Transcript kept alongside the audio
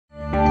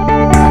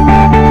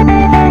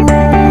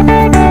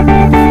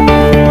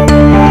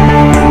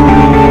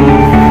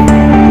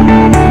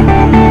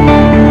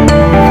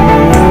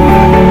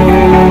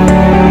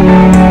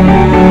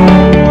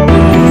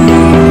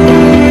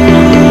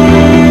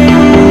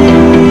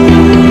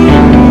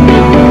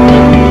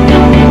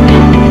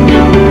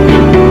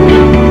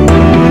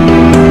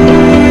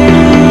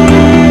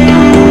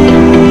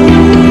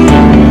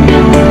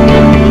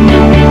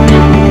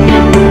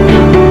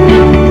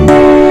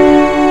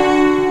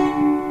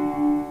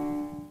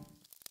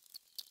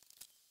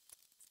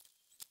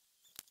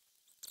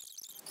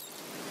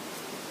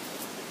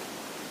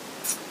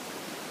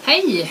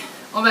Hej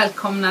och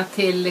välkomna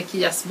till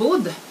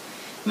Ciasbod,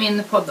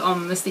 min podd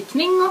om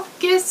stickning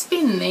och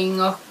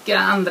spinning och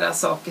andra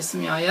saker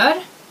som jag gör.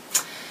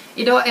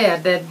 Idag är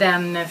det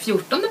den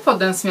 14:e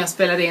podden som jag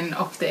spelar in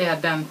och det är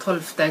den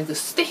 12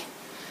 augusti.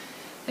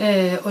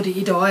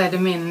 Idag är det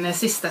min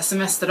sista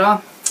semesterdag.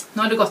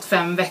 Nu har det gått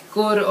 5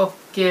 veckor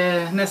och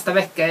nästa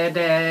vecka är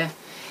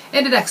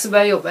det dags att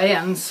börja jobba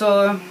igen.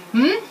 Så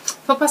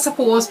får passa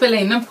på att spela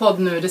in en podd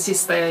nu, det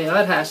sista jag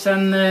gör här.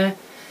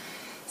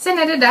 Sen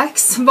är det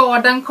dags,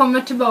 vardagen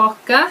kommer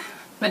tillbaka.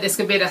 Men det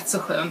ska bli rätt så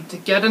skönt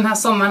tycker jag. Den här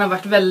sommaren har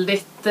varit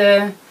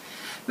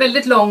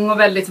väldigt lång och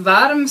väldigt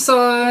varm. Så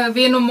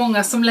vi är nog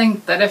många som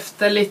längtar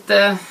efter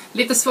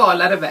lite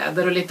svalare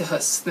väder och lite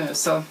höst nu.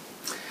 Så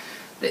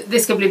det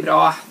ska bli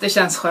bra, det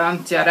känns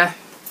skönt gör det.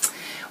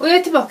 Och jag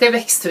är tillbaka i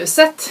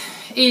växthuset.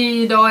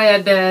 Idag är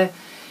det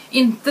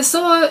inte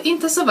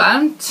så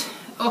varmt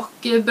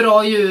och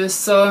bra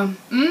ljus. Och,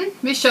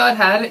 vi kör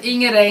här,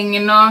 ingen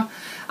regn och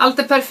allt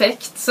är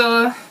perfekt.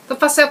 Så då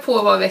passar jag på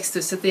att vara i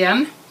växthuset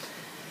igen.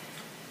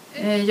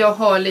 Jag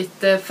har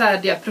lite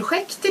färdiga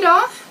projekt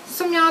idag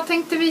som jag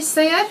tänkte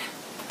visa er.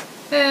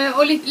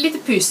 Och lite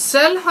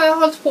pyssel har jag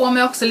hållit på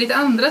med också. Lite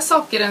andra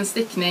saker än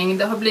stickning.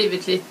 Det har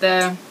blivit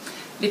lite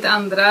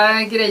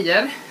andra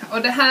grejer.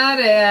 Och det här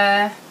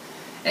är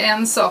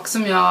en sak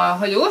som jag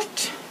har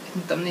gjort. Jag vet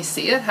inte om ni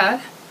ser här.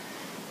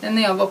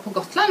 När jag var på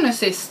Gotland nu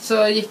sist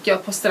så gick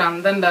jag på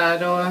stranden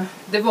där och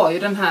det var ju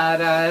den här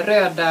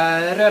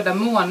röda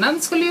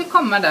månen skulle ju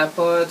komma där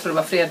på, jag tror det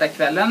var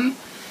fredagskvällen.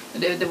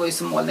 Det var ju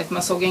så molnigt,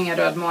 man såg ingen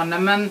röd måne,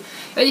 men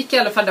jag gick i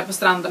alla fall där på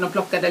stranden och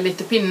plockade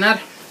lite pinnar.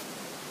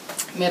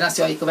 Medan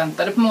jag gick och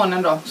väntade på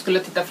månen då, skulle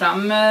titta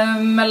fram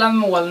mellan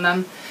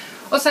molnen.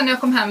 Och sen när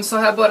jag kom hem så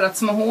har jag borrat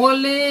små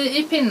hål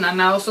i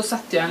pinnarna och så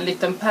satte jag en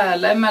liten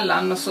pärla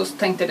emellan och så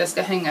tänkte jag att det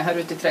ska hänga här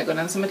ute i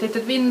trädgården som ett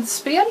litet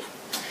vindspel.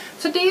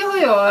 Så det har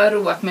jag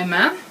roat mig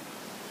med.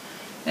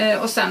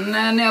 Och sen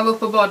när jag var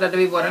uppe och badade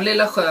vid våran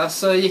lilla sjö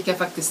så gick jag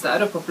faktiskt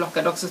där uppe och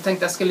plockade också. Så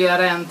tänkte jag skulle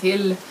göra en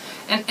till.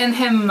 En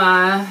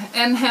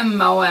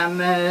hemma och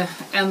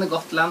en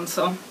Gotland.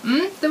 Så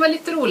det var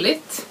lite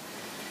roligt.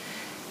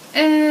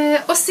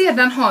 Och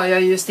sedan har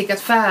jag ju stickat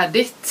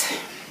färdigt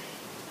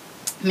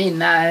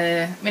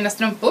mina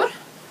strumpor.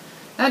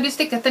 Jag hade ju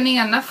stickat den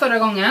ena förra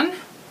gången.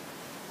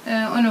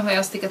 Och nu har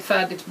jag stickat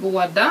färdigt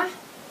båda.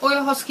 Och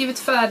jag har skrivit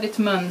färdigt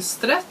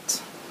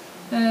mönstret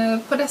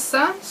på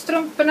dessa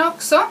strumporna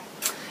också.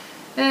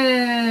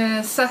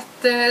 Så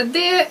att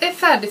det är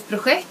färdigt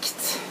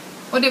projekt.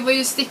 Och det var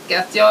ju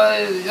stickat,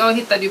 jag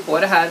hittade ju på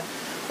det här.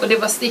 Och det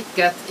var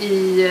stickat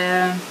i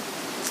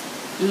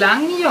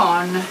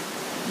langjarn,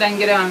 den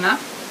gröna.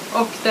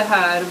 Och det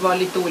här var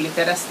lite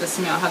olika rester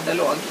som jag hade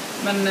låg.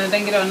 Men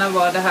den gröna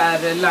var det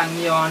här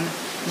langjarn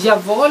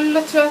Javol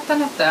tror jag att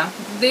den hette.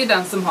 Det är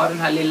den som har den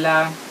här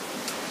lilla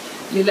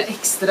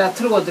extra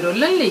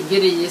trådrullen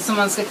ligger i som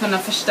man ska kunna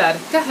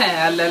förstärka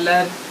häl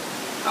eller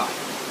ja,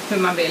 hur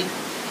man vill.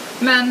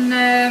 Men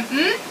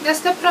jag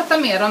ska prata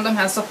mer om de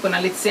här sockorna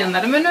lite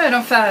senare, men nu är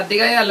de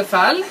färdiga i alla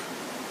fall.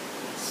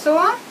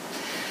 Så.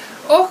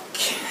 Och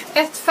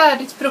ett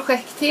färdigt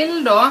projekt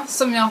till då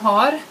som jag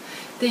har,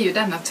 det är ju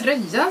denna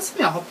tröjan som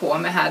jag har på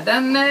mig här.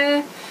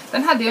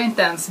 Den hade jag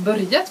inte ens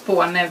börjat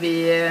på när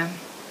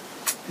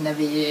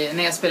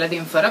jag spelade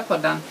in förra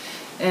podden.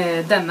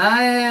 Denna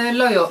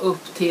la jag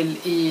upp till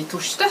i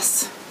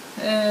torsdags.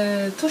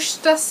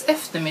 Torsdags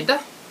eftermiddag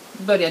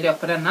började jag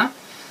på denna.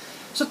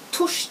 Så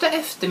torsdag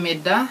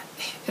eftermiddag,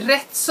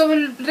 rätt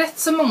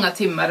så många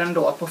timmar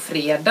ändå på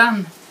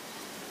fredagen.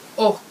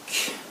 Och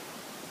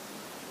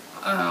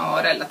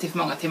relativt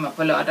många timmar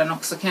på lördagen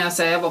också kan jag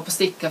säga. Jag var på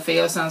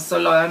stickcafé och sen så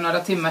la jag några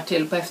timmar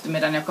till på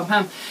eftermiddagen när jag kom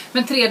hem.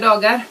 Men 3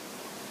 dagar.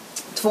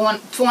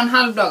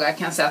 2,5 dagar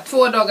kan jag säga.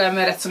 2 dagar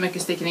med rätt så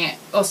mycket stickning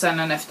och sen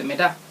en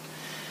eftermiddag.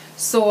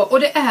 Så, och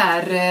det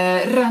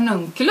är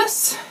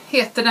Ranunculus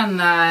heter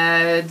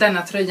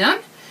denna tröjan.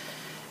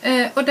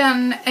 Och det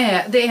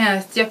är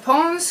ett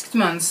japanskt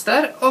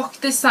mönster och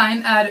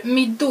design är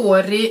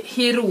Midori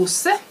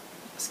Hirose. Jag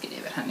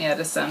skriver här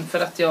nere sen för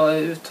att jag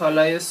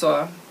uttalar ju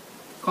så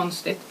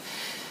konstigt.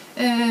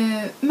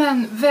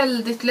 Men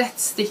väldigt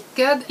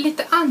lättstickad,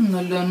 lite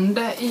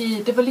annorlunda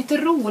det var lite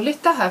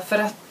roligt det här för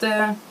att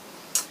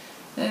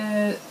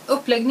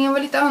uppläggningen var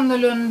lite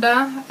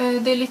annorlunda.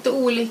 Det är lite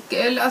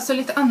olika, alltså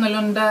lite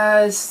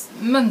annorlunda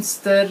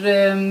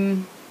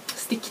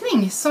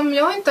mönsterstickning som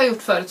jag inte har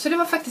gjort förut. Så det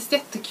var faktiskt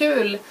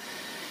jättekul.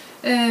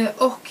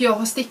 Och jag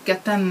har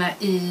stickat denna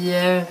i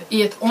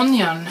ett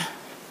onion.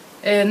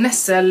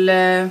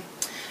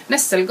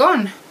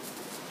 Nässelgarn.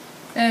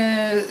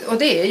 Och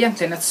det är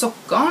egentligen ett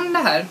sockgarn det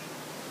här.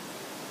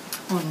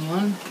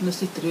 Onion. Nu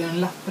sitter det ju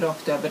en lapp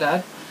rakt över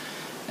där.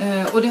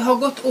 Och det har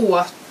gått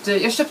åt.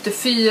 Jag köpte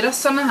 4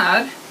 såna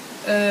här.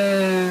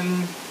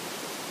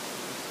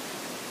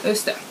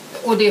 Just det.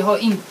 Och det har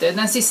inte,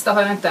 den sista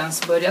har jag inte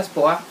ens börjat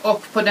på.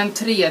 Och på den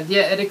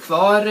 3:e är det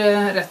kvar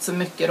rätt så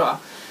mycket då.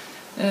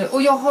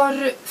 Och jag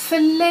har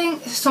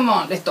förlängt, som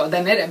vanligt då,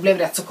 blev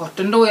rätt så kort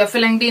ändå. Jag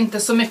förlängde inte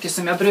så mycket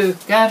som jag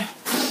brukar.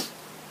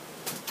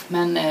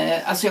 Men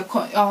alltså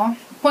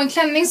på en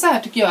klänning så här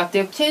tycker jag att det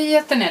är okej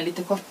att den är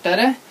lite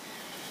kortare.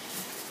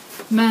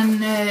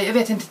 Men jag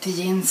vet inte till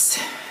jeans.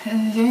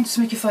 Jag är inte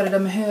så mycket för det där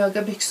med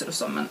höga byxor och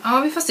så. Men ja,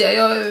 vi får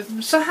se.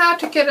 Så här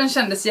tycker jag den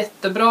kändes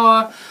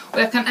jättebra.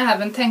 Och jag kan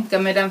även tänka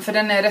mig den, för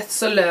den är rätt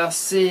så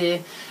lös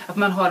i att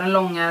man har en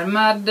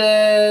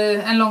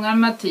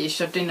långärmad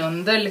t-shirt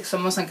inunder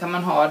liksom. Och sen kan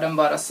man ha den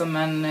bara som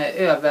en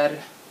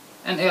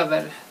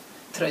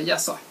övertröja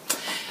så.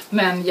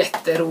 Men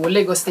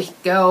jätterolig att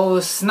sticka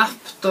och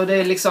snabbt. Och det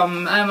är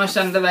liksom, man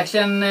kände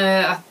verkligen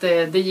att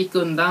det gick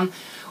undan.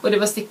 Och det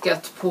var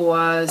stickat på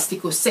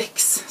stickor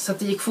 6. Så att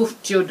det gick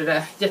fort, gjorde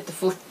det.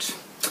 Jättefort.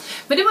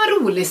 Men det var en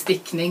rolig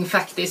stickning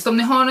faktiskt. Om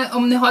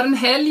ni har en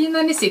helg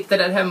när ni sitter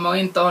där hemma och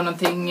inte har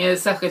någonting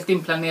särskilt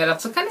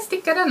inplanerat, så kan ni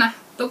sticka denna.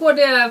 Då går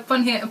det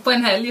på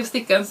en helg att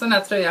sticka en sån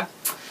här tröja.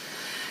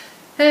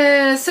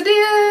 Så det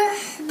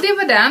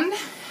var den.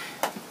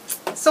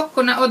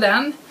 Sockorna och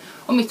den.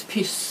 Och mitt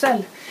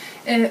pyssel.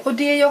 Och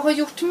det jag har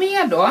gjort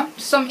med då,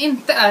 som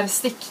inte är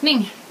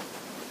stickning.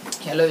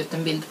 Jag la ut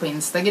en bild på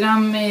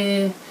Instagram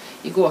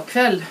igår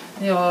kväll.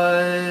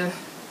 Jag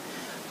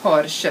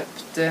har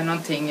köpt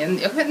någonting.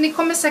 Ni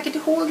kommer säkert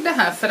ihåg det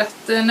här, för att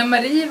när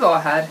Marie var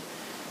här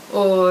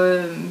och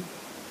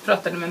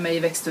pratade med mig i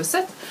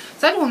växthuset,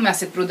 så hade hon med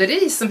sig ett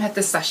broderi som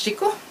hette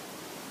Sashiko.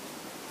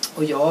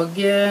 Och jag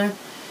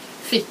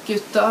fick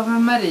utav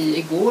Marie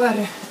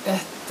igår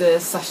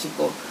ett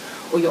Sashiko.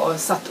 Och jag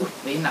satt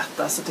uppe i natt,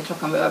 alltså till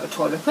klockan var över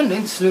 12. Jag kunde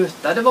inte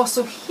sluta. Det var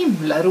så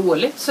himla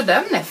roligt. Så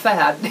den är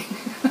färdig.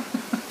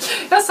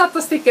 Jag satt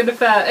och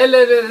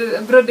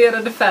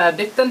broderade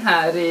färdigt den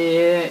här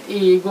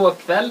igår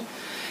kväll.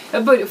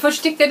 Först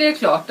stickade jag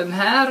klart den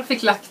här och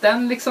fick lagt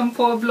den liksom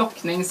på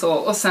blockning så.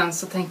 Och sen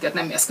så tänkte jag att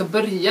nej, men jag ska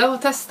börja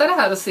och testa det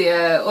här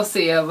och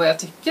se vad jag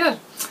tycker.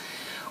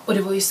 Och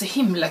det var ju så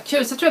himla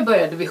kul. Så jag tror jag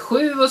började vid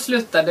 7 och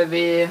slutade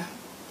vid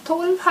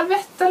 12, halv 1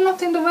 eller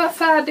någonting. Då var jag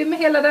färdig med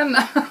hela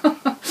denna.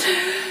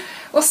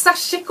 Och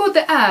Sashiko,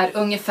 det är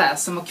ungefär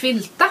som att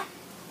quilta.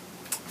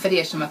 För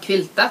er som har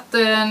quiltat,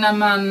 när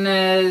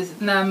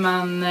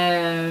man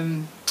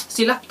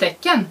syr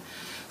lapptäcken,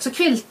 så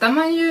quiltar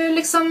man ju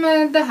liksom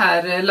det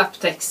här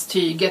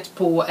lapptäckstyget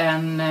på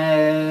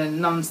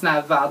någon sån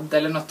här vadd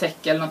eller något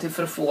täcke eller någonting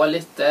för att få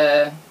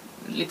lite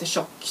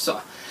tjock så.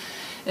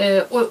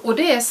 Och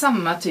det är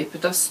samma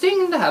typ av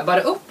stygn det här,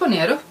 bara upp och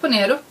ner, upp och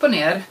ner, upp och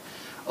ner.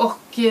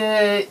 Och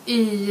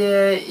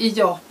i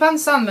Japan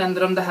så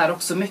använder de det här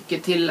också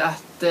mycket till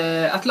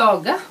att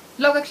laga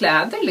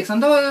kläder liksom.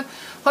 Då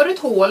har du ett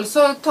hål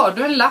så tar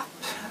du en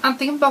lapp,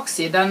 antingen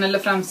baksidan eller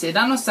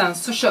framsidan, och sen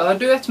så kör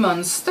du ett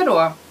mönster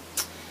då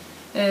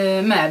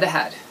med det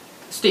här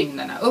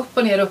stygnerna. Upp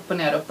och ner, upp och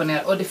ner, upp och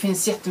ner. Och det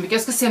finns jättemycket.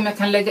 Jag ska se om jag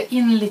kan lägga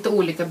in lite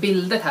olika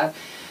bilder här.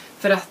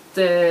 För att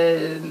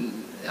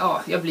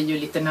jag blir ju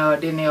lite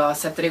nördig när jag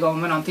sätter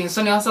igång med någonting.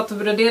 Så när jag satt och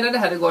broderade det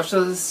här igår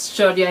så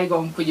körde jag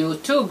igång på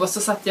YouTube. Och så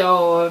satt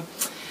jag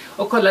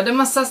och kollade en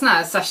massa såna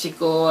här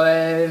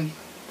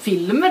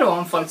Sashiko-filmer då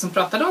om folk som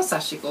pratade om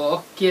Sashiko.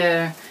 Och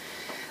det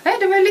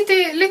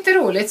var lite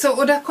roligt. Så,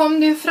 och där kom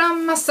det ju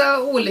fram massa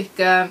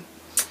olika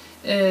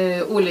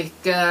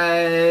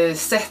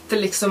sätt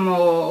liksom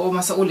och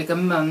massa olika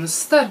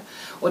mönster.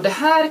 Och det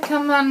här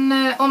kan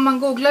man, om man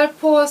googlar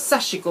på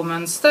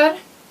Sashiko-mönster,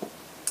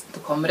 då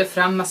kommer det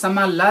fram massa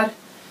mallar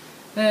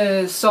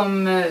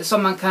som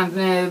man kan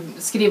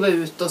skriva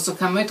ut, och så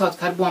kan man ju ta ett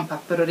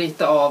karbonpapper och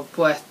rita av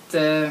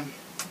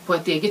på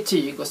ett eget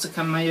tyg, och så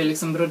kan man ju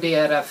liksom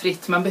brodera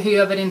fritt. Man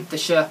behöver inte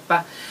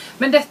köpa.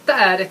 Men detta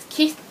är ett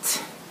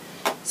kit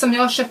som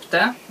jag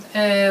köpte,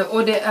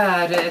 och det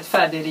är ett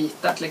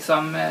färdigritat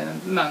liksom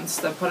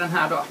mönster på den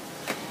här då.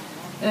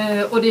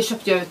 Och det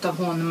köpte jag utav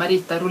hon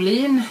Marita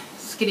Rolin,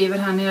 skriver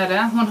här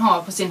nere. Hon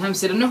har på sin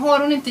hemsida. Nu har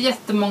hon inte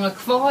jättemånga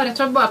kvar. Jag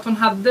tror bara att hon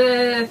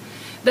hade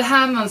det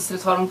här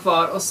mönstret har hon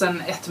kvar och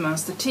sen ett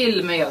mönster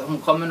till. Men hon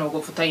kommer nog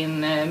att få ta in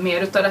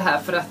mer utav det här,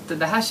 för att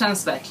det här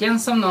känns verkligen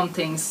som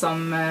någonting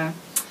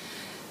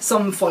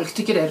som folk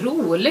tycker är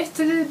roligt.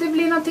 Det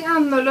blir någonting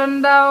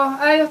annorlunda,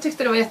 och jag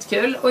tyckte det var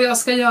jättekul. Och jag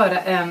ska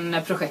göra en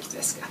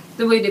projektväska.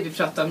 Det var ju det vi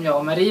pratade om, jag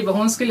och Marie, vad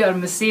hon skulle göra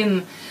med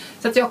sin.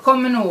 Så att jag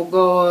kommer nog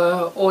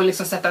att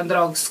liksom sätta en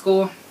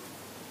dragsko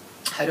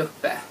här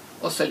uppe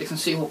och så liksom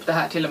sy ihop det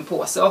här till en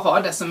påse och ha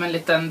det som en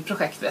liten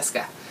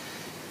projektväska.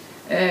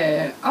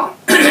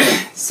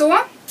 Så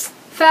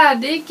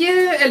färdig,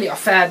 eller ja,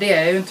 färdig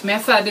är jag ju inte, men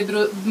jag är färdig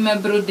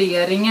med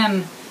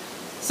broderingen.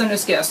 Så nu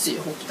ska jag sy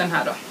ihop den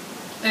här då.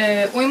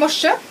 Och i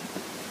morse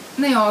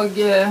när jag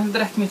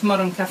drack mitt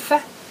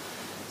morgonkaffe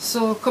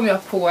så kom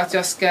jag på att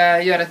jag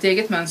ska göra ett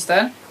eget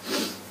mönster.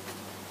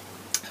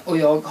 Och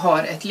jag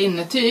har ett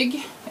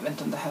linnetyg, jag vet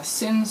inte om det här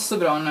syns så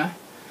bra nu.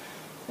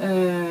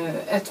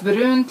 Ett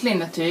brunt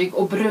linnetyg,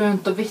 och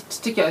brunt och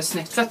vitt tycker jag är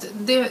snyggt. För att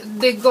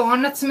det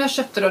garnet som jag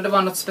köpte då, det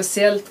var något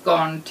speciellt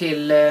garn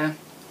till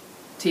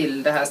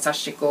det här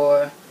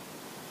Sashiko.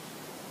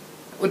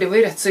 Och det var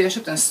ju rätt, så jag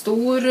köpte en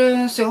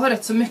stor, så jag har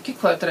rätt så mycket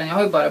kvar till den. Jag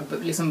har ju bara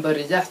liksom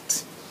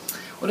börjat.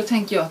 Och då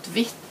tänker jag att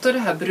vitt och det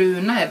här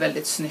bruna är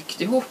väldigt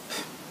snyggt ihop.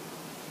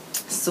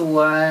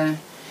 Så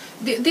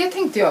det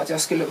tänkte jag att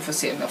jag skulle få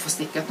se om jag får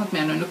stickat något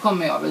mer nu. Nu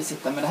kommer jag väl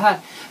sitta med det här.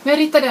 Men jag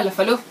ritade i alla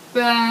fall upp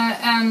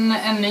en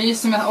ny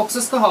som jag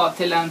också ska ha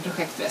till en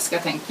projektväska,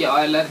 tänker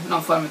jag. Eller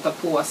någon form av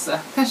påse.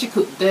 Kanske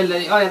kudde eller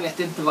ja, jag vet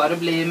inte vad det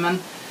blir. Men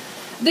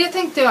det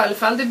tänkte jag i alla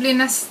fall. Det blir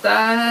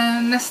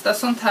nästa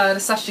sånt här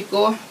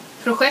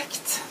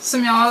sashiko-projekt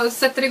som jag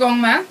sätter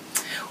igång med.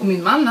 Och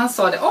min man, han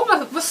sa det,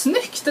 vad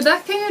snyggt, det där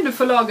kan ju du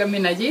få laga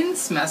mina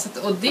jeans med.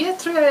 Och det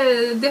tror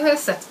jag, det har jag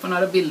sett på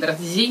några bilder, att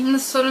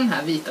jeans och den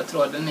här vita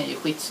tråden är ju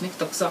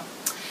skitsnyggt också.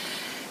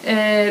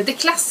 Det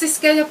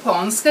klassiska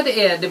japanska,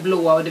 det är det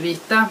blåa och det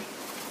vita.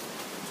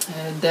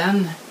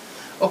 Den.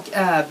 Och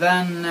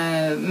även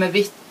med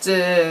vitt,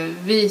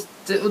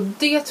 och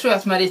det tror jag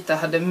att Marita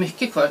hade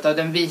mycket kvar av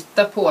den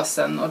vita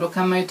påsen. Och då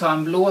kan man ju ta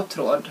en blå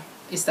tråd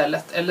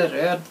istället, eller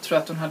röd tror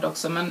jag att hon hade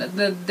också, men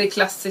det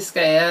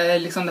klassiska är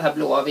liksom det här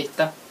blåa och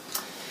vita.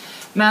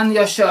 Men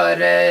jag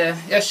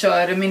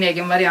kör min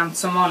egen variant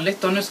som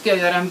vanligt och nu ska jag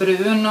göra en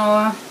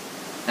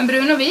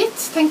brun och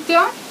vit, tänkte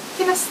jag,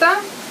 till nästa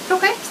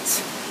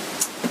projekt.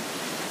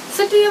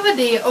 Så det var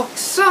det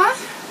också.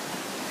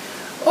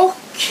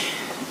 Och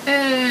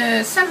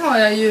sen har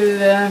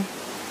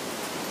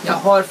jag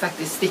har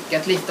faktiskt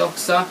stickat lite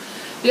också.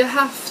 Vi har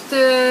haft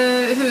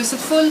huset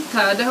fullt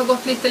här. Det har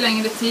gått lite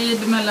längre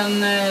tid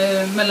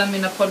mellan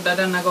mina poddar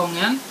denna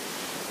gången.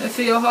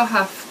 För jag har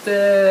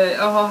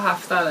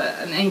haft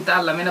inte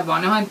alla mina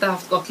barn. Jag har inte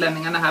haft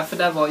gotlänningarna här, för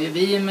där var ju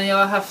vi. Men jag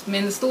har haft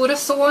min stora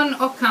son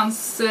och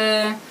hans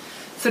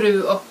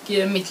fru och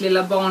mitt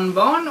lilla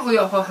barnbarn. Och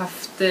jag har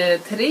haft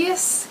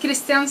Therese,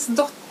 Christians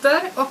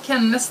dotter, och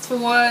hennes 2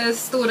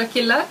 stora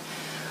killar.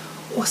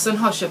 Och sen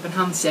har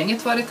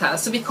Köpenhamnsgänget varit här.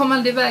 Så vi kom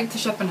aldrig iväg till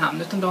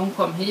Köpenhamn, utan de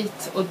kom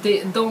hit. Och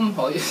de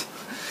har ju...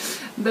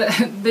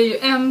 Det är ju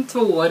en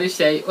 2-årig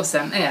tjej och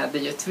sen är det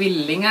ju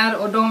tvillingar.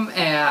 Och de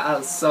är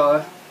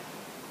alltså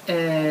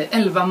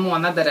 11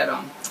 månader är de.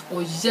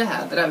 Och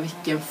jädra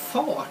vilken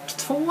fart.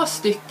 2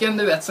 stycken,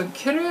 du vet, som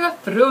kröp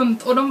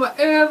runt. Och de var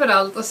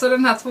överallt. Och så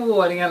den här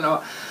 2-åringen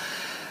då.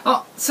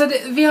 Ja, så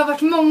vi har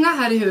varit många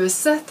här i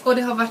huset och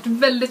det har varit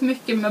väldigt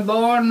mycket med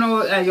barn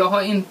och jag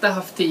har inte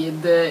haft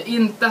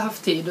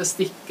tid att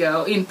sticka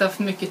och inte haft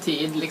mycket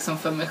tid liksom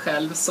för mig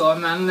själv så,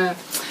 men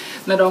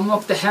när de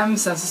åkte hem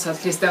sen så sa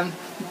Christian,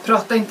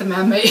 prata inte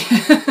med mig.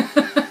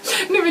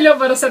 Nu vill jag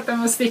bara sätta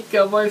mig och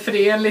sticka och vara i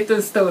fred en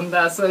liten stund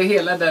där, så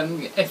hela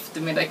den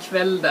eftermiddag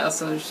kväll där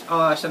så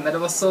ja, jag kände det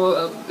var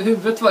så,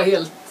 huvudet var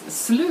helt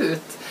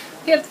slut,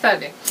 helt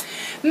färdig.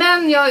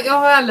 Men jag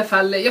har i alla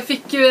fall, jag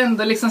fick ju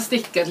ändå liksom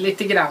stickat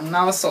lite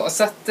granna och så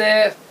att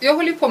jag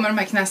håller på med de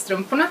här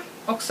knästrumporna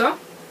också.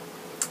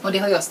 Och det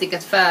har jag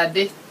stickat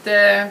färdigt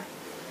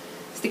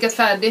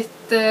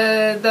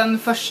den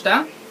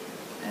första.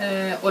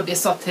 Och det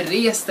sa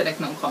Therese direkt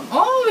när hon kom.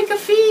 Vilka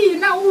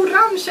fina,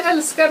 orange, jag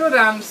älskar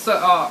orange. Så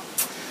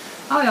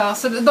ja,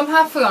 så de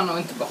här får jag nog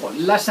inte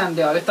behålla,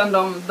 kände jag, utan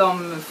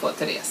de får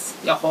Therese.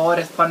 Jag har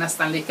ett par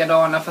nästan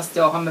likadana fast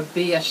jag har med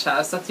beige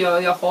här, så att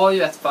jag har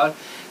ju ett par.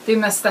 Det är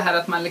mest det här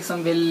att man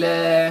liksom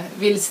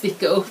vill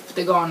sticka upp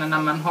de garnerna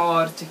man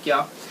har, tycker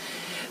jag.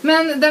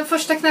 Men den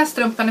första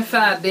knästrumpan är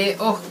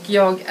färdig och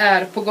jag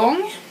är på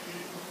gång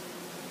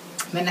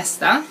med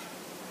nästa.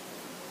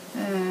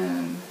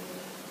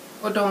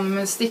 Och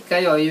de stickar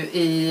jag ju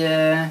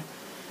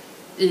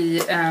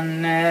i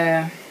en...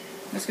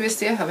 Nu ska vi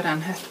se här vad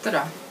den hette då.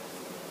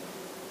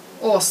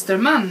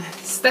 Osterman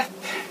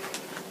Stepp.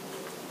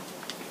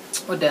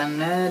 Och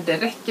det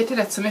räcker till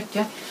rätt så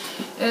mycket.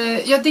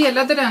 Jag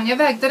delade den, jag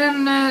vägde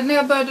den när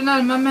jag började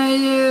närma mig,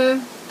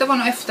 det var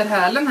nog efter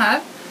hälen här.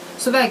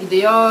 Så vägde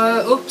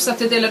jag upp så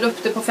att jag delade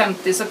upp det på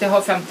 50 så att jag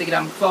har 50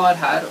 gram kvar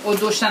här. Och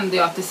då kände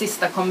jag att det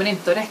sista kommer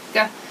inte att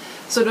räcka.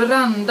 Så då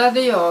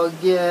randade jag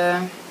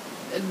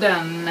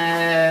den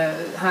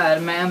här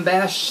med en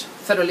beige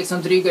för att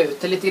liksom dryga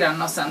ut det lite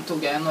grann, och sen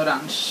tog jag en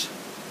orange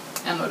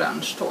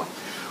tå.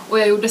 Och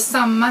jag gjorde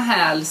samma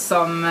häl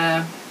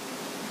som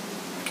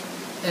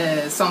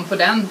på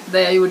den där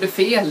jag gjorde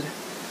fel.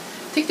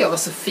 Tyckte jag var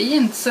så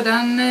fint, så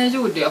den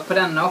gjorde jag på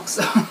denna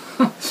också.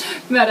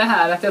 Med det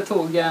här att jag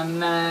tog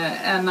en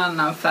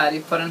annan färg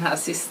på den här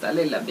sista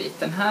lilla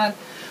biten här.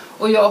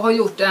 Och jag har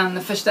gjort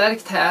en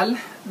förstärkt häl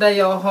där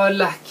jag har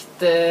lagt...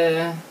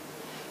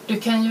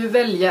 Du kan ju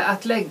välja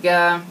att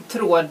lägga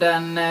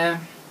tråden...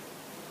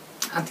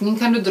 Antingen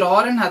kan du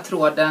dra den här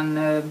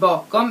tråden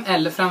bakom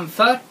eller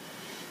framför.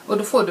 Och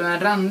då får du en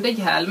randig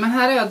häl. Men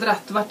här har jag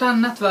dratt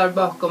vartannat varv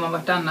bakom och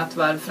vartannat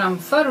varv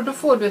framför. Och då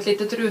får du ett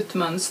litet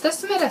rutmönster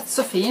som är rätt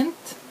så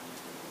fint,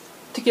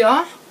 tycker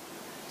jag.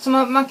 Så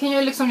man kan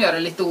ju liksom göra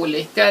lite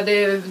olika.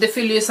 Det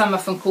fyller ju samma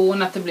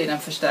funktion att det blir en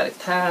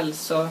förstärkt häl.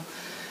 Så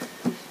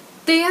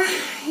det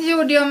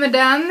gjorde jag med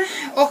den.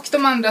 Och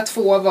de andra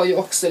 2 var ju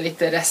också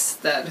lite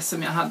rester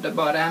som jag hade,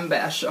 bara en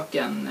beige och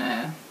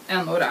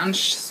en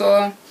orange.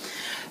 Så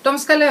de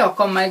ska jag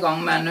komma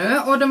igång med nu.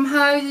 Och de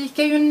här gick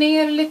jag ju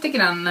ner lite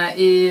grann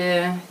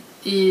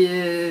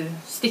i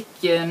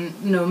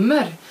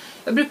sticknummer.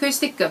 Jag brukar ju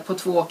sticka på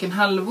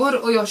 2,5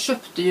 och jag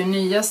köpte ju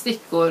nya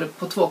stickor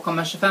på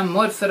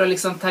 2,25 för att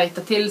liksom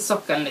tajta till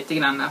sockan lite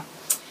grann.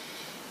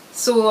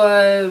 Så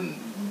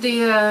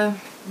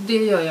det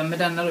gör jag med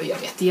denna då. Jag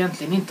vet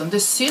egentligen inte om det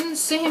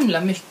syns så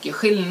himla mycket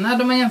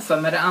skillnad om man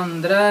jämför med det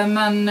andra.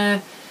 Men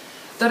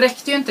det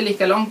räckte ju inte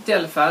lika långt i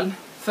alla fall.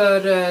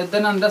 För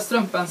den andra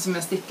strumpan som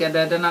jag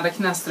stickade, den andra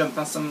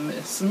knästrumpan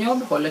som jag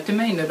behåller till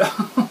mig nu då.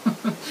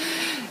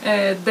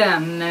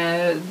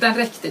 Den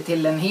räckte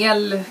till en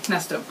hel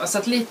knästrumpa. Så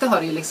att lite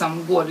har det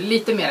liksom,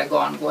 lite mer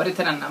garn går det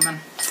till denna, men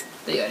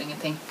det gör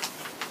ingenting.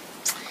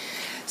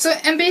 Så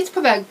en bit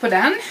på väg på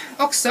den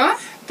också.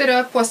 Det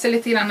rör på sig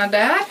lite grann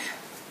där.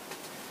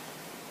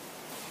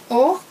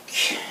 Och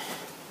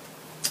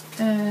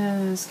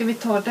ska vi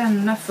ta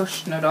denna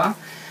först nu då.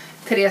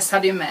 Therese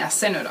hade ju med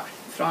sig nu då.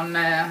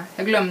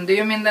 Jag glömde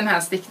ju den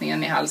här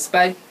stickningen i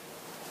Hallsberg.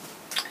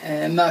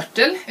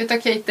 Mörtel utav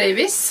Kate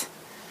Davis.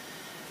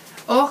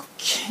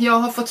 Och jag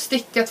har fått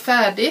stickat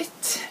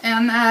färdigt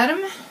en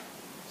ärm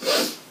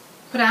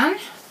på den.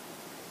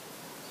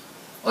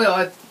 Och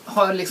jag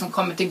har liksom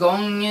kommit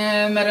igång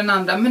med den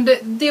andra. Men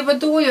det var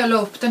då jag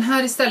la upp den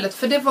här istället.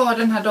 För det var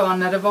den här dagen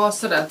när det var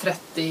sådär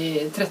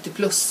 30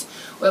 plus.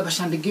 Och jag bara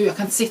kände, gud jag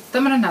kan inte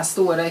sitta med den här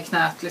stora i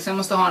knät. Liksom, jag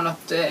måste ha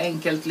något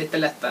enkelt, lite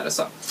lättare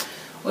så.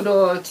 Och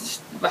då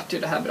vart ju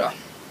det här bra.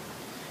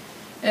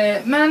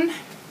 Men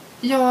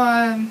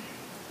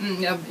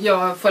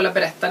jag får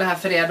berätta det här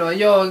för er då.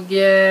 Jag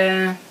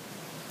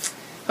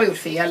har gjort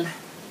fel.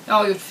 Jag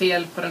har gjort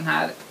fel på den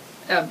här.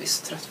 Jag blir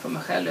så trött på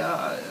mig själv.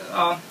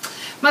 Ja.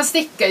 Man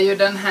stickar ju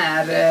den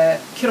här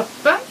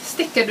kroppen.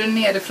 Stickar du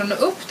nerifrån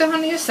och upp. Det har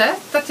ni ju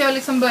sett. Att jag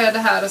liksom började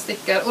här och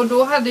stickar. Och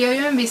då hade jag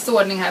ju en viss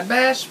ordning här.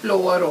 Beige,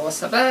 blå,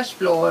 rosa. Beige,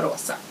 blå,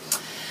 rosa.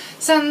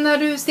 Sen när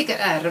du stickar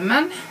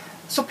ärmen.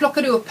 Så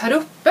plockar du upp här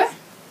uppe.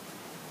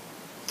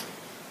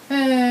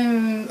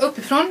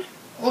 Uppifrån.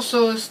 Och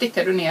så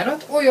stickar du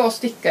neråt. Och jag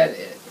stickar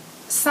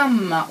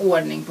samma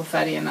ordning på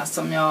färgerna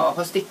som jag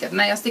har stickat.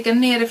 När jag stickar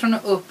nerifrån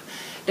och upp.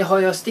 Det har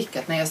jag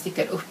stickat när jag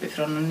stickar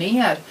uppifrån och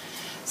ner.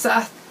 Så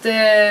att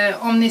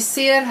om ni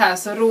ser här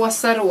så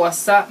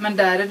rosa. Men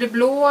där är det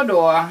blå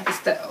då.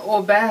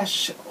 Och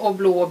beige och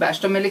blå och beige.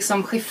 De är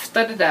liksom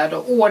skiftade där då.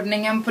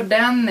 Ordningen på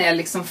den är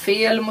liksom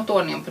fel mot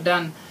ordningen på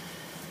den.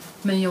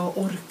 Men jag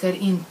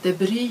orkar inte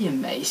bry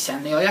mig,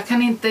 känner jag. Jag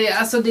kan inte,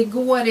 alltså det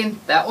går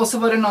inte. Och så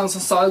var det någon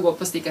som sa igår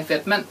på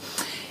Stickafet. Men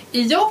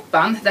i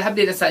Japan, det här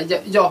blir det så här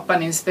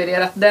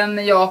Japan-inspirerat.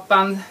 Den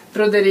Japan,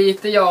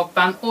 broderiet i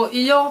Japan. Och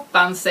i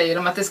Japan säger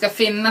de att det ska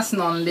finnas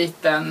någon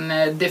liten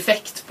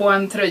defekt på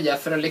en tröja.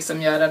 För att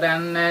liksom göra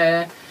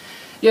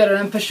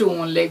den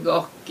personlig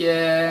och...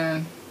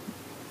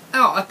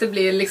 Ja, att det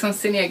blir liksom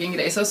sin egen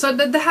grej. Så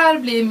det här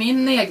blir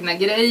min egna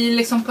grej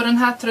liksom på den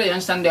här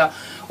tröjan, kände jag.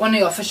 Och när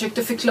jag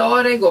försökte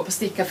förklara igår på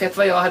Stickafet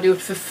vad jag hade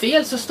gjort för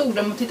fel, så stod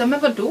de och tittade, men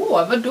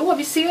vadå?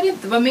 Vi ser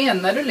inte, vad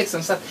menar du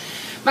liksom? Så att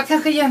man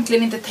kanske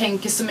egentligen inte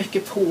tänker så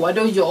mycket på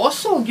det. Och jag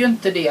såg ju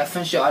inte det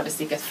förrän jag hade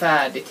stickat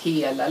färdigt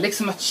hela.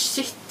 Liksom att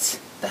shit,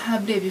 det här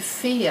blev ju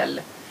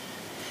fel.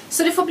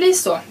 Så det får bli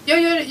så.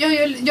 Jag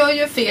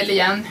gör fel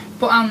igen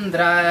på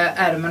andra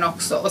ärmen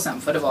också. Och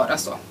sen får det vara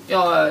så.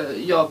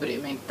 Jag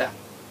bryr mig inte.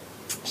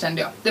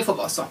 Kände jag. Det får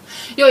vara så.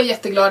 Jag är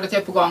jätteglad att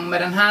jag är på gång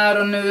med den här.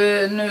 Och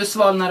nu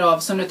svalnar av.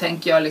 Så nu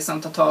tänker jag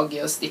liksom ta tag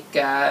i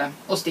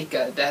och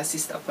sticka det här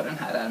sista på den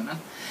här ärmen.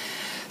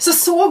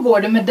 Så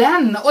går det med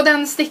den. Och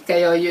den stickar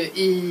jag ju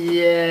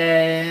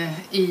i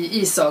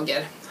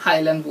isager.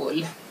 Highland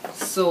Wool.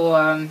 Så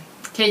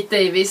Kate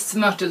Davis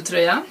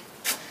mörteltröja.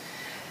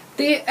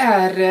 Det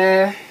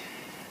är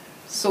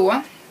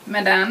så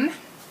med den.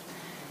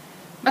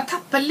 Man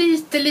tappar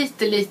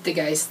lite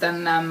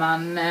geisten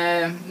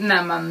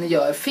när man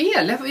gör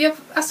fel.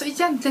 Alltså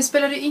egentligen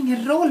spelar det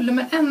ingen roll,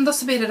 men ändå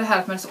så blir det här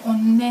att man är så,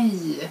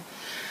 nej.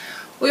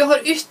 Och jag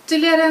har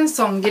ytterligare en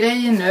sån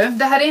grej nu.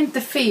 Det här är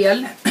inte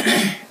fel,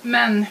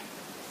 men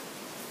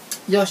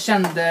jag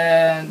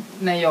kände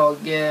när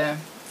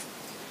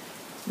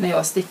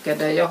jag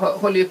stickade, jag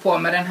håller ju på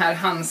med den här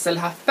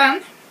Hanselhappen.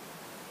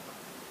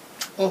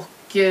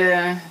 Och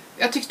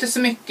jag tyckte så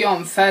mycket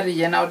om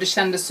färgerna och det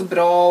kändes så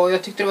bra och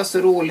jag tyckte det var så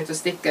roligt att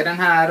sticka den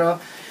här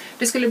och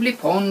det skulle bli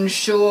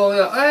poncho och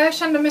jag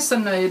kände mig så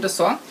nöjd och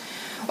så.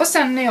 Och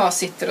sen när jag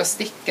sitter och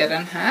stickar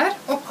den här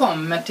och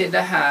kommer till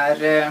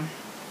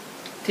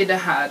det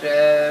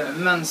här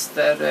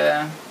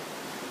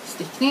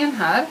mönsterstickningen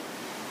här.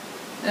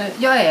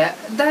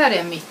 Där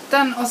är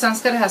mitten och sen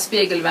ska det här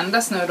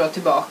spegelvändas nu då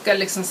tillbaka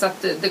liksom, så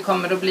att det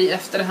kommer att bli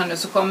efter det här nu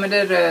så kommer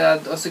det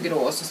röd och så grå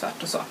och så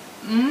svart och så.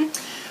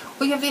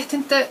 Och jag vet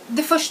inte,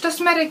 det första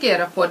som jag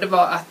reagerade på det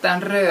var att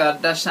den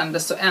röda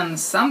kändes så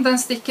ensam. Den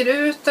sticker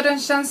ut och den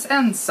känns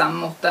ensam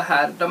mot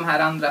de här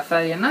andra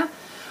färgerna.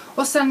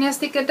 Och sen när jag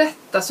stickade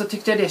detta så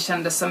tyckte jag det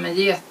kändes som en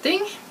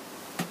geting.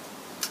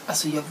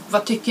 Alltså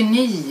vad tycker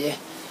ni?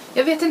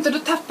 Jag vet inte, då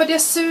tappade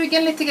jag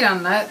sugen lite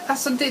grann.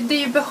 Alltså det är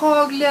ju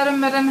behagligare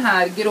med den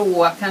här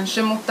gråa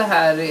kanske mot det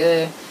här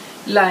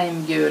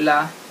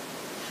limegula.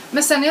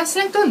 Men sen när jag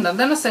slängt undan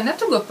den och sen när jag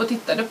tog upp och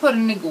tittade på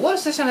den igår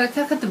så kände jag att det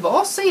kanske inte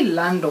var så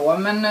illa ändå.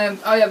 Men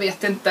ja, jag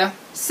vet inte.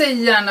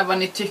 Säg gärna vad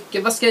ni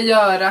tycker. Vad ska jag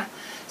göra?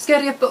 Ska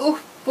jag repa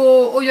upp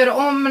och göra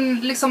om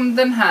liksom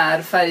den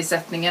här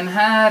färgsättningen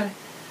här.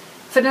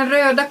 För den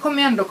röda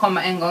kommer ju ändå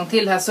komma en gång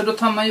till här, så då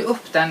tar man ju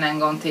upp den en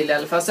gång till i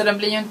alla fall. Så den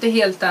blir ju inte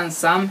helt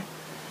ensam.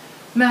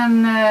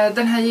 Men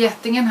den här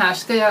getingen här,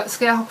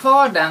 ska jag ha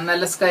kvar den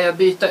eller ska jag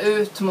byta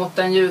ut mot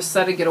den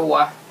ljusare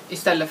grå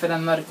istället för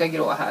den mörka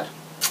grå här?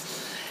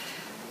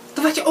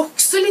 Då var jag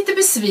också lite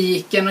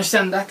besviken och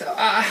kände att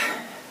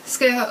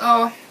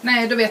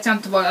nej, då vet jag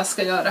inte vad jag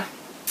ska göra.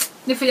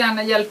 Ni får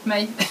gärna hjälpa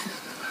mig.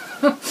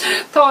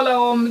 Tala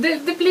om.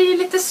 Det blir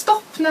lite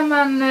stopp när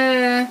man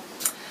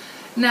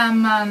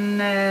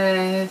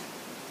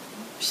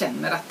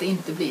känner att det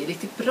inte blir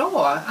riktigt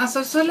bra.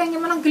 Alltså så länge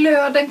man har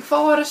glöden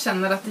kvar och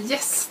känner att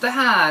yes, det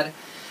här.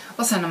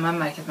 Och sen när man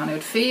märker att man har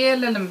gjort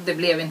fel eller det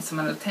blev inte som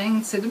man hade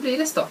tänkt sig, då blir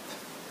det stopp.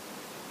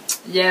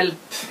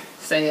 Hjälp,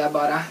 säger jag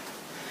bara.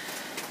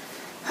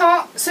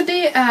 Ja, så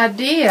det är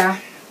det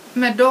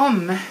med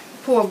de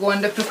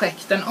pågående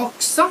projekten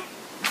också.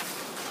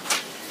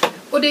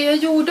 Och det jag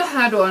gjorde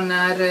här då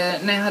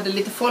när jag hade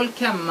lite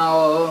folk hemma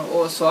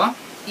och så,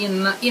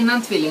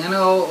 innan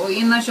tvillingarna och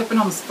innan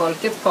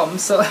Köpenhamnsfolket kom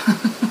så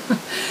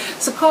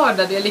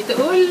kardade jag lite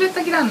ull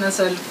utav grannens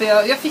ull. För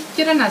jag fick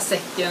ju den här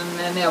säcken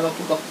när jag var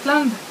på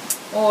Gotland.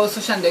 Och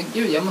så kände jag,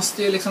 gud, jag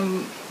måste ju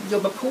liksom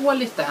jobba på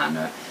lite här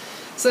nu.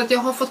 Så att jag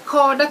har fått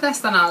kardat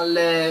nästan all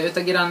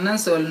utav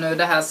grannens ull nu,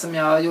 det här som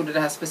jag gjorde det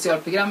här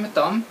specialprogrammet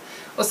om.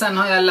 Och sen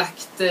har jag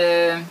lagt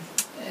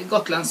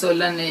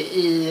Gotlandsullen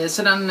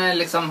så den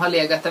liksom har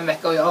legat en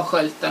vecka och jag har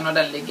sköljt den och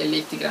den ligger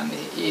lite grann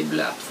i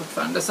blöt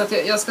fortfarande. Så att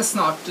jag ska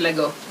snart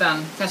lägga upp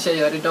den, kanske jag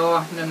gör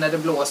idag nu när det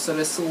blåser och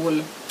det är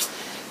sol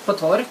på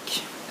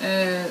tork.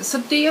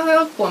 Så det har jag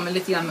hållit på med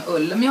lite grann med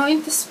ull, men jag har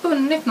inte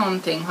spunnit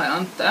någonting, har jag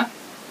inte.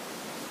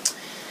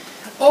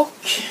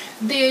 Och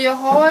det jag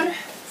har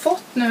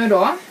fått nu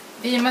då,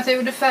 i och med att jag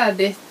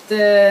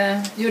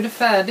gjorde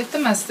färdigt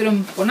de här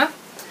strumporna,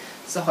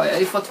 så har jag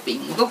ju fått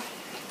bingo.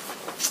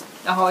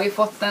 Jag har ju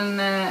fått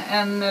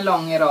en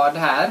lång rad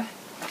här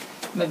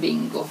med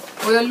bingo.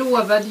 Och jag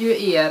lovade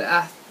ju er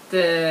att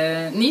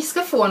ni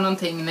ska få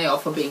någonting när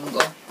jag får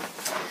bingo.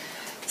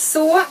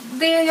 Så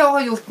det jag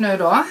har gjort nu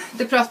då,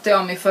 det pratade jag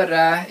om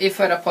i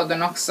förra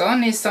podden också.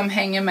 Ni som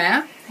hänger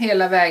med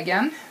hela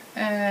vägen.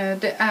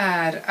 Det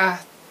är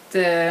att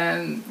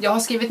jag har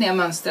skrivit ner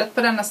mönstret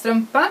på denna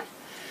strumpan.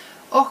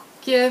 Och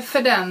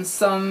för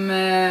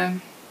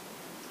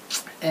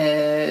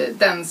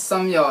den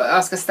som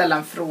jag ska ställa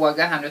en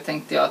fråga här nu,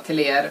 tänkte jag, till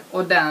er.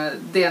 Och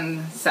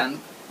den sen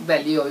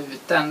väljer jag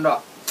ut den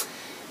då.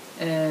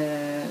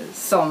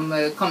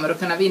 Som kommer att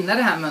kunna vinna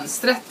det här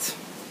mönstret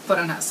på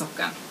den här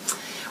sockan.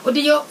 Och det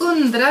jag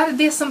undrar,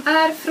 det som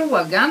är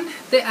frågan,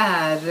 det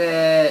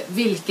är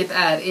vilket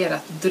är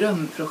ert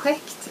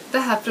drömprojekt? Det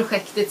här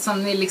projektet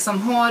som ni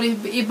liksom har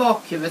i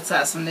bakhuvudet så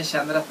här, som ni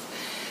känner att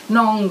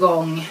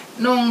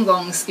någon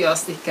gång ska jag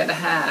sticka det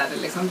här.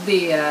 Liksom,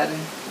 det är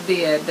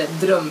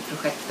det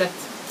drömprojektet.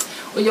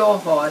 Och jag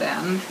har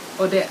en.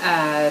 Och det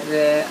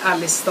är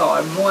Alice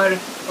Starmore.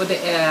 Och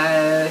det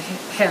är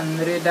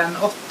Henry den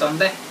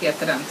 8:e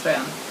heter den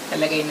tröjan. Jag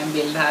lägger in en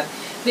bild här.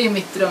 Det är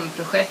mitt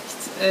drömprojekt.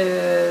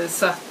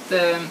 Så att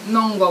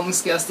någon gång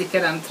ska jag sticka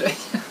den tröjan.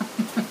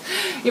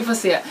 Vi får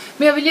se.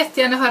 Men jag vill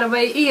jättegärna höra vad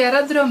är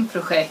era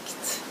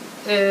drömprojekt.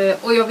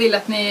 Och jag vill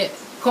att ni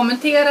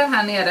kommenterar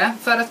här nere.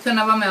 För att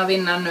kunna vara med och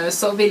vinna nu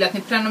så vill jag att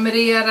ni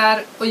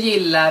prenumererar och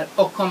gillar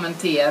och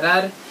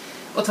kommenterar.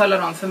 Och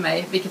talar om för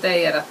mig vilket är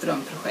ert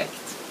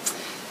drömprojekt.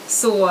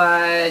 Så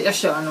jag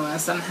kör nog en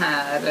sån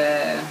här...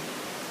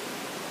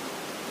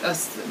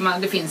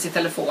 det finns i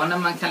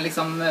telefonen. Man kan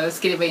liksom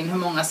skriva in hur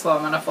många svar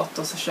man har fått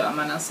och så kör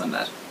man en sån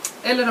där.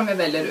 Eller om jag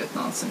väljer ut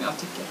någon som jag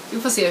tycker.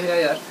 Vi får se hur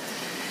jag gör.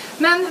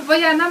 Men var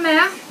gärna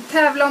med.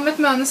 Tävla om ett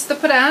mönster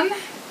på den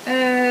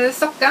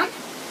sockan.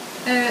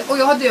 Och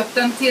jag har döpt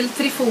den till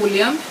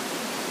trifolium.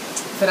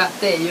 För att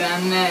det är ju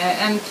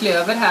en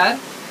klöver här.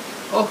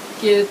 Och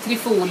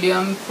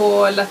trifolium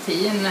på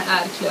latin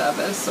är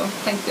klöver. Så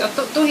tänkte jag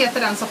att då heter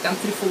den sockan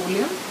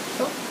trifolium.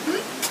 Så.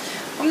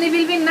 Om ni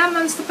vill vinna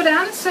mönster på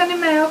den så är ni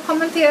med och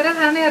kommenterar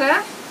här nere.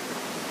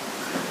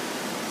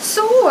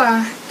 Så,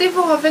 det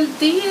var väl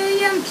det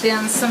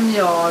egentligen som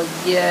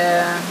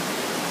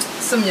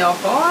jag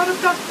har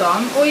pratat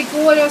om. Och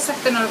igår, jag har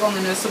sagt det några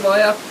gånger nu, så var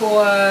jag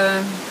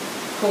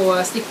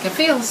på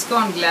stickcafé hos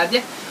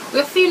Garnglädje. Och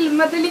jag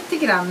filmade lite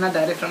grann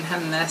därifrån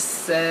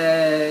hennes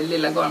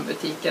lilla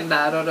garnbutiken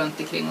där och runt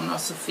omkring. Hon har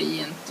så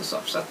fint och så.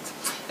 Så att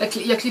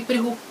jag klipper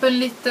ihop en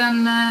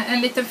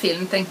liten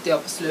film, tänkte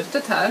jag, på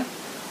slutet här.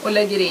 Och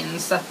lägger in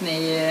så att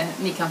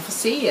ni kan få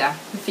se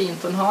hur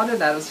fint hon har det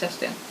där hos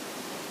Kerstin.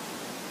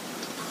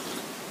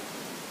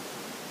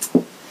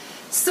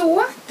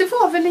 Så det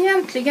var väl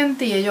egentligen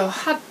det jag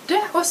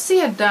hade. Och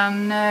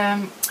sedan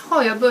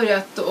har jag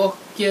börjat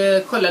och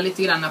kolla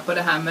lite grann på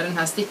det här med den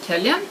här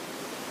stickhelgen.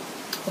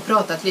 Och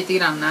pratat lite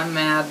grann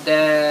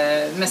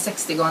med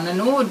 60 garner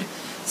Nord.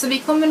 Så vi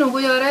kommer nog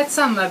att göra ett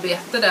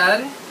samarbete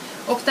där.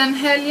 Och den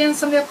helgen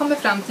som vi har kommit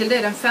fram till, det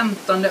är den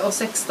 15 och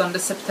 16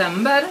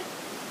 september.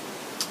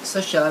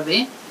 Så kör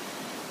vi.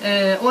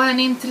 Och är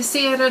ni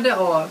intresserade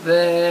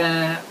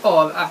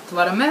av att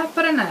vara med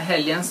på den här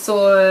helgen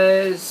så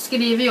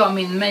skriver jag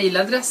min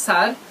mailadress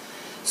här.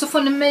 Så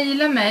får ni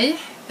mejla mig.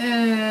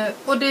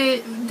 Och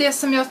det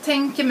som jag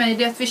tänker mig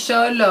det är att vi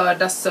kör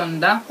lördag,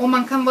 söndag. Och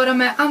man kan vara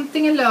med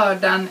antingen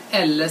lördagen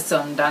eller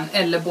söndagen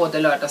eller både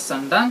lördag och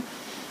söndagen.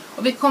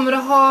 Och vi kommer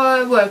att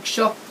ha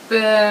workshop,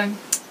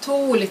 2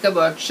 olika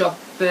workshop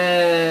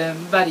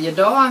varje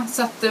dag.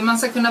 Så att man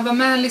ska kunna vara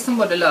med liksom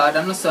både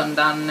lördagen och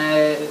söndagen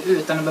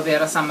utan att behöva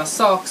göra samma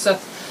sak. Så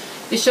att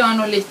vi kör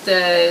nog lite,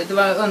 det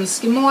var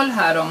önskemål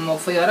här om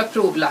att få göra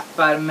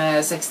provlappar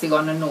med 60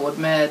 garner nord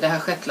med det här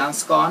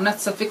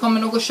shetlandsgarnet. Så att vi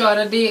kommer nog att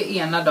köra det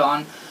ena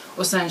dagen.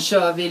 Och sen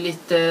kör vi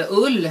lite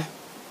ull.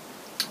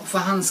 Och få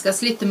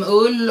handskas lite med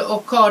ull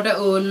och karda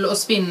ull och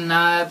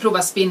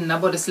prova spinna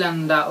både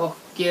slända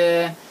och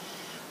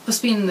på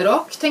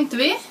spinnrock tänkte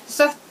vi.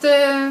 Så att,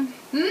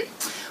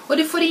 och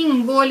det får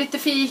ingå lite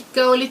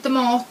fika och lite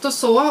mat och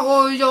så.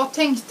 Och jag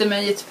tänkte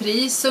mig ett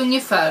pris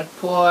ungefär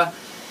på,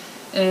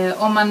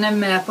 om man är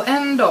med på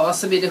en dag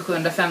så blir det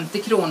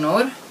 750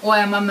 kronor. Och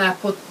är man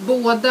med på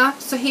båda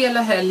så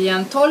hela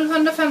helgen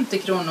 1250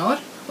 kronor.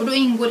 Och då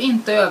ingår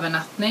inte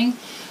övernattning.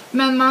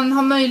 Men man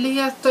har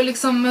möjlighet att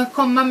liksom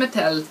komma med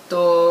tält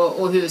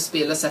och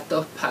husbil och sätta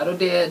upp här. Och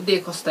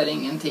det kostar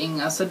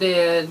ingenting. Alltså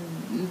det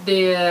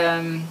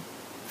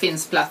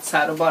finns plats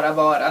här och bara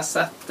vara. Så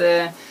att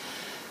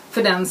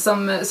för den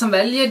som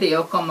väljer det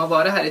och kommer att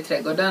vara här i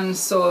trädgården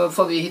så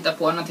får vi hitta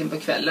på någonting på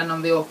kvällen.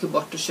 Om vi åker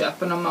bort och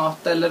köper någon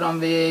mat eller om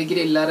vi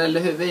grillar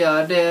eller hur vi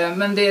gör det.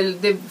 Men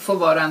det får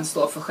var och en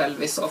stå för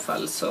själv i så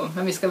fall.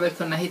 Men vi ska väl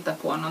kunna hitta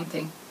på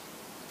någonting.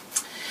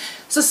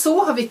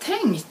 Så har vi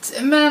tänkt.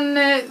 Men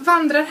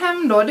vandrar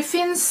hem då. Det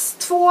finns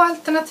 2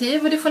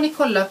 alternativ och det får ni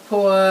kolla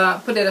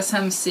på deras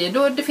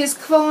hemsida. Det finns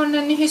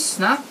Kvarnen i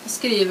Hyssna,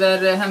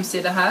 skriver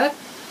hemsida här.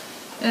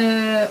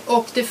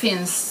 Och det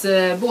finns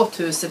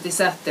båthuset i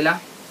Sätila.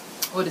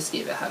 Och det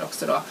skriver jag här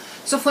också då.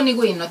 Så får ni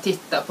gå in och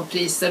titta på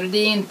priser. Det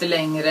är inte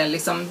längre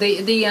liksom.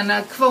 Det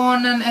ena,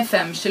 Kvarnen är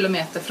 5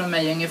 kilometer från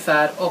mig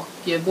ungefär.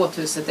 Och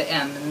båthuset är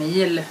 1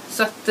 mil.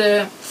 Så att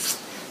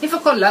ni får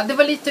kolla. Det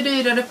var lite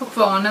dyrare på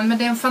Kvarnen. Men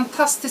det är en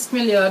fantastisk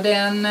miljö. Det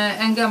är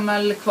en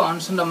gammal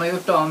kvarn som de har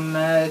gjort om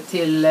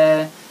till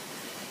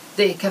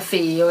det är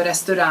café och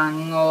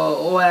restaurang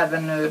och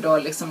även nu då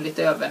liksom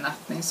lite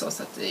övernattning så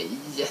att det är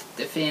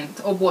jättefint.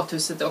 Och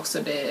båthuset också,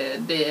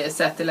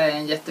 Sätila är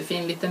en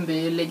jättefin liten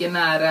by, ligger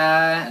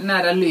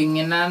nära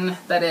Lygnen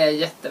där det är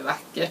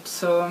jättevackert.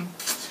 Så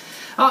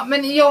ja,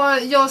 men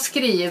jag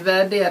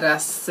skriver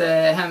deras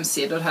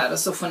hemsidor här och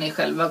så får ni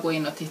själva gå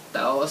in och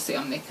titta och se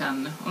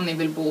om ni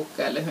vill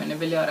boka eller hur ni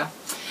vill göra.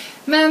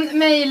 Men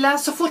mejla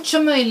så fort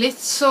som möjligt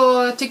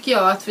så tycker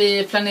jag att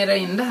vi planerar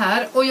in det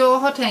här. Och jag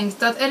har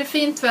tänkt att är det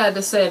fint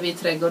väder så är vi i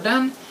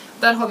trädgården.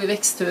 Där har vi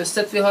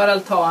växthuset, vi har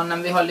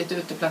altanen, vi har lite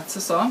uteplats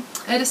och så.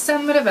 Är det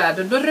sämre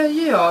väder då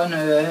röjer jag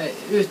nu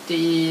ute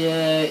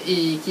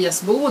i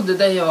Ciasbod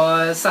där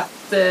jag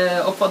satt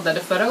och poddade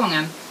förra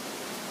gången.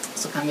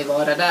 Så kan vi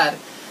vara där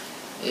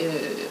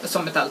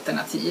som ett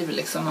alternativ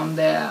liksom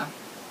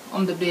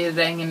om det blir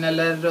regn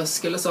eller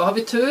rusk eller så. Har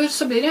vi tur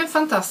så blir det en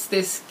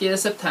fantastisk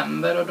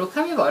september och då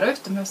kan vi vara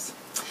utomhus.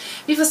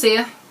 Vi får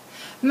se.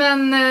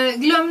 Men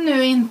glöm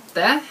nu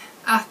inte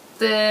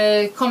att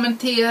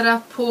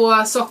kommentera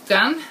på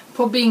sockan,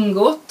 på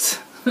bingot.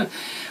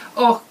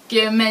 Och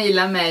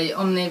mejla mig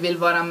om ni vill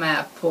vara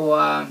med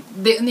på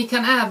ni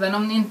kan även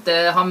om ni inte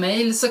har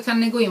mejl så kan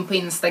ni gå in på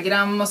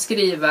Instagram och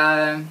skriva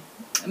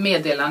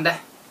meddelande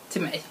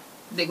till mig.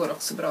 Det går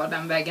också bra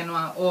den vägen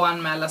att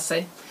anmäla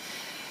sig.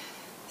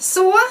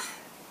 Så,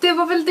 det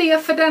var väl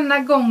det för denna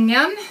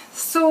gången.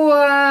 Så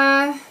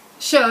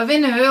kör vi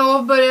nu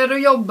och börjar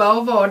att jobba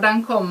och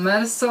vardagen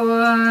kommer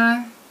så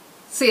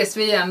ses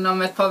vi igen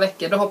om ett par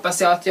veckor. Då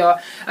hoppas jag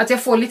att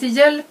jag får lite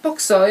hjälp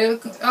också.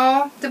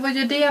 Ja, det var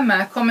ju det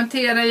med.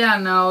 Kommentera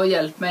gärna och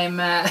hjälp mig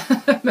med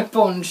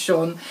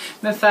ponchon,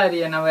 med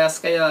färgerna vad jag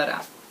ska göra.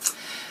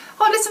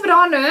 Ha det så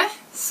bra nu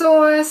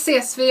så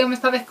ses vi om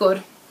ett par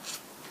veckor.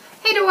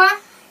 Hej då!